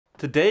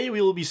Today we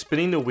will be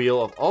spinning the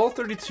wheel of all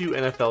 32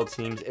 NFL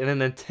teams in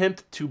an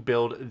attempt to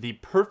build the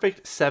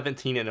perfect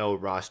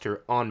 17-0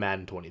 roster on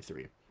Madden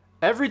 23.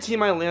 Every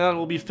team I land on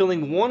will be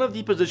filling one of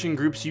the position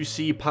groups you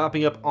see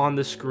popping up on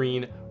the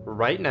screen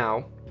right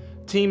now.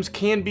 Teams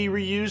can be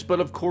reused, but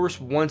of course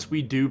once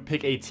we do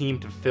pick a team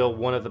to fill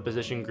one of the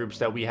position groups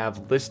that we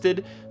have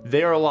listed,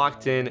 they are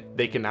locked in,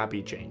 they cannot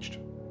be changed.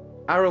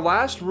 Our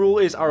last rule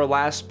is our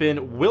last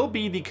spin will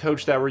be the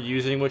coach that we're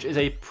using, which is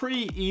a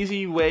pretty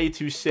easy way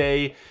to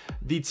say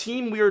the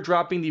team we are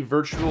dropping the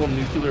virtual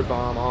nuclear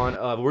bomb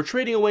on. We're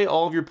trading away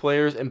all of your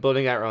players and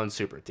building our own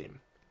super team.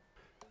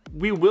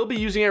 We will be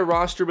using a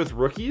roster with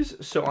rookies,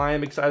 so I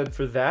am excited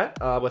for that.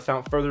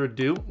 Without further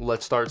ado,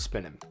 let's start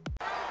spinning.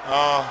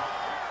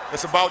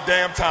 It's about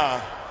damn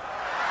time.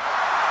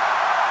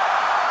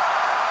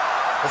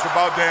 It's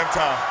about damn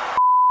time.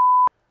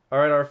 All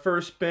right, our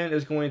first spin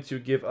is going to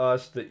give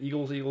us the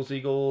Eagles.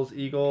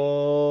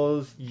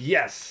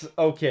 Yes.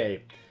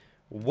 Okay.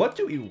 What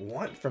do we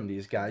want from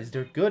these guys?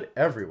 They're good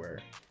everywhere.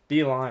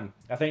 D-line.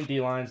 I think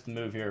D-line's the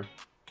move here.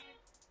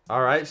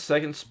 All right,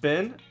 second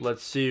spin.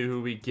 Let's see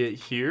who we get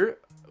here.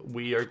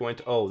 We are going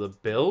to... Oh, the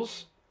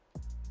Bills.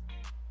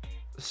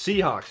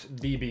 Seahawks.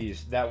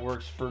 DBs. That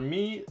works for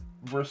me.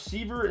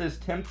 Receiver is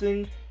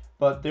tempting,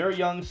 but they're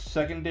young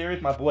secondary.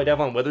 My boy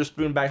Devon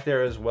Witherspoon back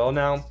there as well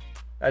now.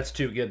 That's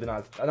too good to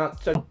not.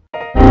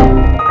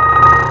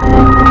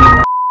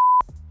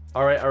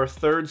 All right, our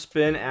third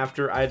spin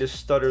after I just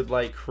stuttered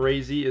like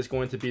crazy is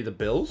going to be the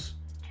Bills.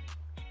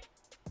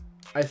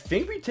 I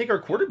think we take our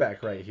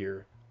quarterback right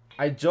here.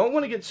 I don't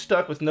want to get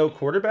stuck with no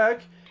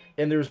quarterback,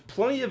 and there's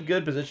plenty of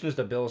good positions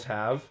the Bills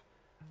have.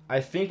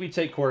 I think we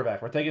take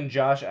quarterback. We're taking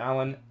Josh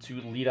Allen to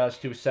lead us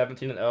to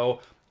 17-0.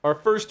 Our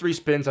first three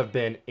spins have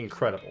been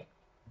incredible.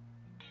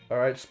 All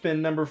right,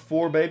 spin number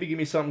 4, baby. Give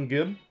me something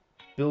good.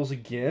 Bills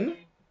again.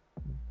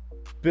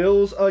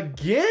 Bills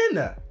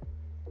again.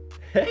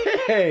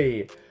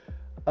 Hey.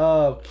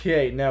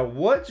 Okay, now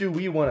what do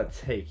we want to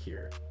take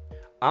here?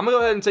 I'm going to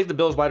go ahead and take the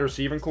Bills wide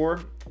receiving core.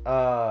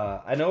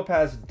 I know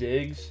past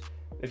Diggs.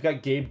 They've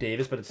got Gabe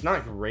Davis, but it's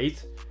not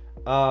great.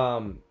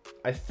 I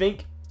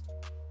think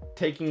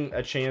taking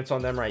a chance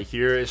on them right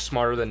here is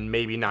smarter than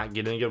maybe not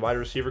getting a good wide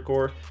receiver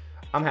core.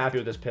 I'm happy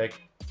with this pick.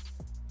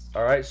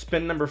 All right,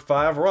 spin number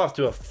 5. We're off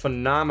to a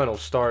phenomenal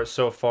start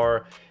so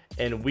far.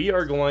 And we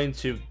are going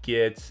to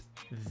get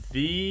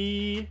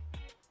the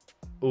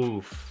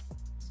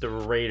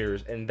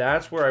Raiders. And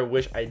that's where I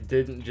wish I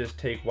didn't just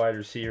take wide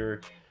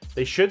receiver.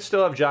 They should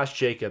still have Josh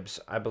Jacobs,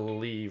 I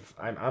believe.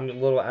 I'm a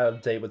little out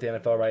of date with the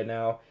NFL right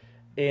now.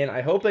 And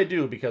I hope they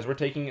do because we're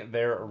taking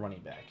their running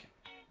back.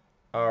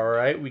 All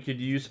right, we could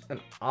use an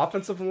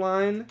offensive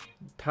line,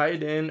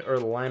 tight end, or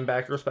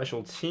linebacker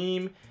special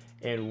team.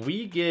 And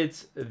we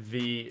get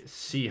the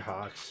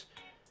Seahawks.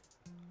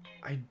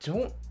 I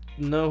don't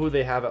know who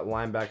they have at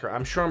linebacker.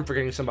 I'm sure I'm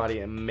forgetting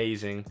somebody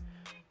amazing.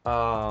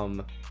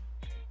 I'm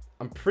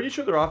pretty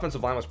sure their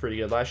offensive line was pretty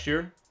good last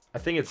year. I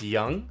think it's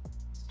Young.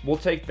 We'll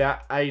take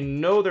that. I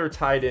know their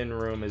tight end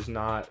room is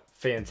not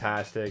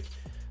fantastic,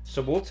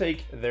 so we'll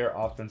take their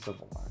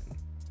offensive line.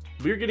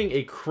 We're getting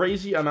a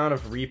crazy amount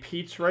of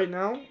repeats right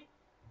now.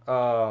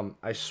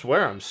 I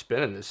swear I'm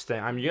spinning this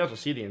thing. I mean, you guys will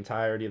see the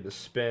entirety of the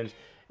spins.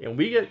 And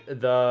we get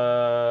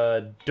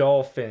the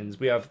Dolphins.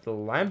 We have the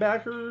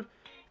linebacker,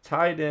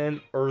 tight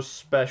end, or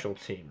special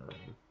team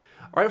room.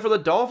 All right, for the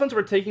Dolphins,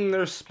 we're taking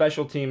their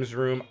special teams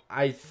room.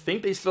 I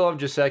think they still have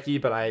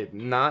Gesicki, but I'm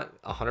not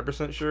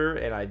 100% sure,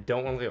 and I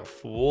don't want to look like a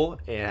fool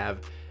and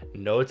have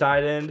no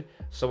tight end.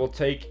 So we'll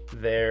take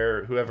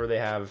their whoever they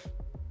have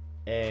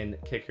and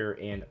kicker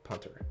and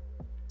punter.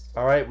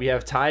 All right, we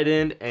have tight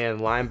end and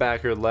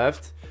linebacker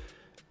left,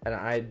 and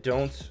I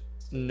don't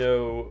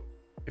know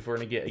if we're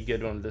going to get a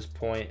good one at this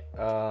point.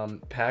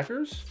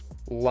 Packers,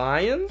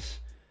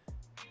 Lions.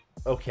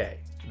 Okay,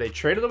 they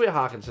traded away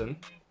Hawkinson.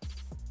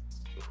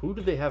 Who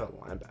do they have at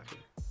linebacker?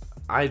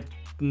 I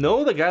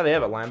know the guy they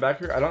have at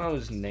linebacker. I don't know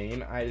his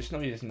name. I just know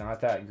he's not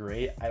that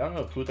great. I don't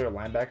know who their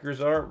linebackers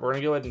are. We're going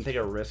to go ahead and take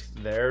a risk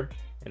there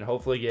and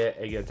hopefully get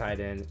a good tight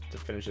end to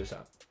finish this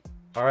up.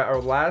 All right,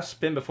 our last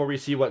spin before we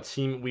see what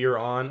team we are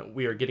on.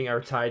 We are getting our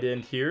tight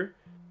end here,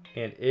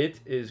 and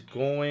it is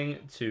going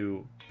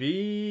to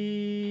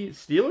be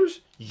Steelers.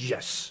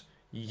 Yes,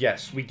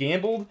 we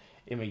gambled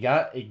and we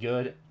got a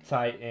good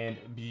tight end.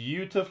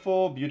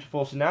 Beautiful.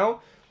 So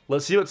now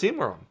let's see what team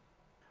we're on.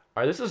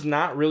 All right, this is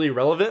not really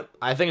relevant.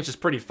 I think it's just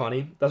pretty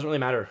funny. Doesn't really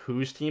matter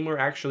whose team we're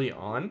actually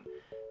on.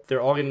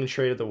 They're all getting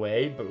traded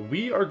away, but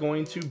we are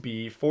going to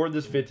be, for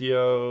this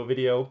video,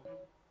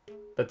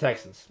 the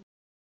Texans.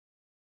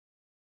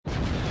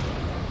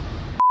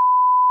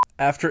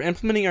 After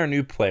implementing our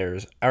new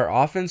players, our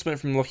offense went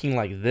from looking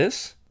like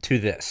this to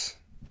this.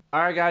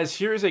 All right, guys,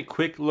 here's a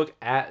quick look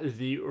at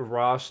the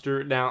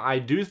roster. Now, I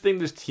do think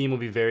this team will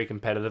be very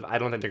competitive. I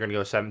don't think they're going to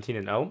go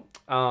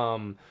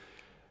 17-0.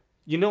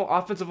 You know,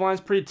 offensive line's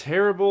pretty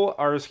terrible.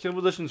 Our skill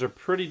positions are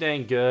pretty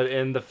dang good.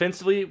 And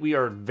defensively, we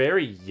are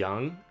very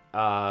young.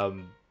 I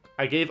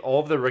gave all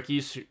of the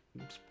rookies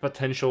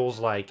potentials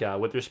like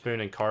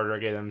Witherspoon and Carter. I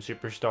gave them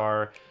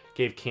superstar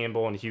gave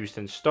Campbell and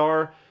Houston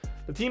star.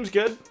 The team's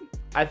good.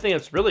 I think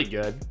it's really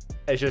good.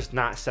 It's just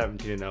not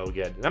 17-0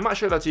 good. And I'm not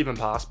sure that's even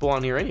possible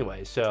on here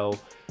anyway. So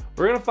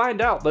we're going to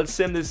find out. Let's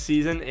sim this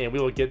season, and we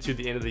will get to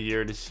the end of the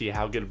year to see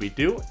how good we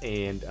do.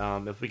 And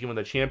if we can win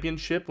the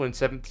championship, win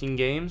 17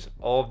 games,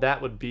 all of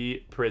that would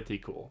be pretty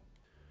cool.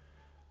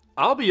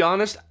 I'll be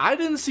honest, I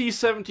didn't see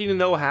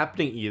 17-0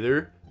 happening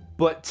either.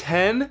 But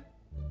 10-7?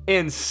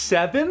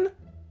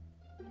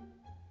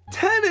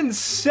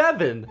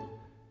 10-7?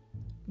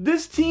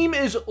 This team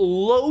is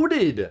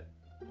loaded.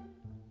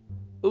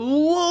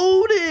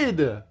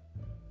 Loaded.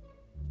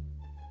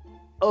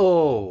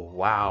 Oh,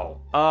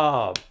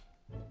 wow.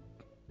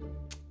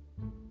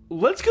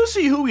 Let's go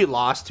see who we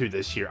lost to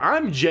this year.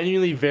 I'm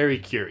genuinely very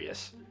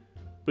curious.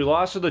 We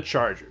lost to the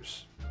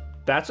Chargers.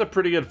 That's a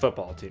pretty good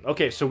football team.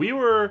 Okay, so we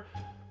were,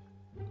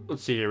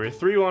 let's see here. We were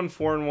 3-1,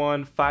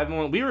 4-1,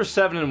 5-1. We were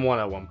 7-1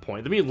 at one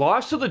point. Then we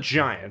lost to the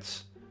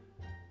Giants,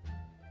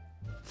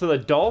 to the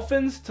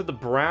Dolphins, to the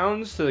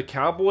Browns, to the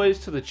Cowboys,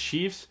 to the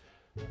Chiefs,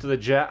 to the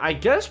Jets. I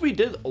guess we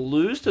did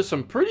lose to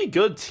some pretty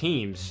good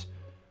teams.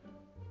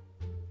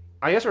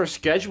 I guess our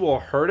schedule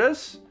hurt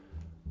us,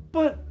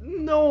 but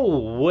no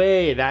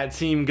way that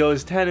team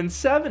goes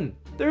 10-7.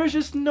 There is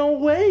just no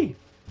way.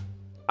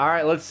 All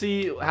right, let's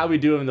see how we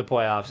do in the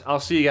playoffs. I'll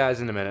see you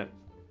guys in a minute.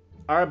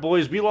 All right,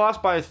 boys, we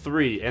lost by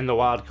 3 in the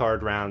wild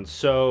card round.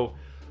 So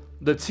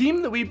the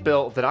team that we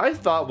built that I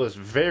thought was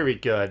very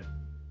good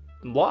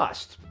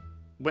lost.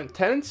 Went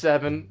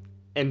 10-7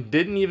 and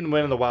didn't even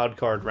win in the wild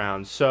card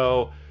round.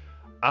 So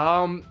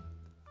I'm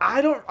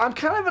kind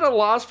of at a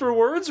loss for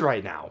words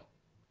right now.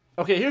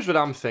 Okay, here's what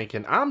I'm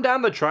thinking. I'm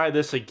down to try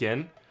this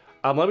again.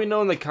 Let me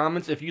know in the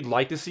comments if you'd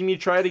like to see me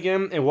try it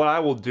again. And what I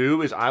will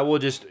do is I will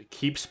just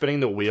keep spinning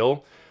the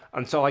wheel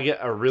until I get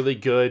a really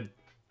good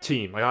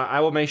team. Like, I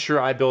will make sure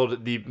I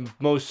build the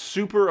most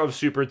super of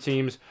super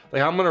teams.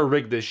 Like, I'm going to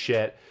rig this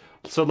shit.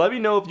 So let me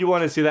know if you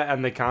want to see that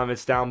in the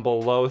comments down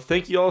below.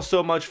 Thank you all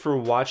so much for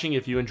watching.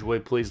 If you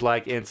enjoyed, please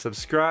like and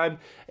subscribe.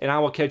 And I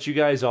will catch you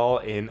guys all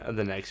in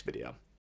the next video.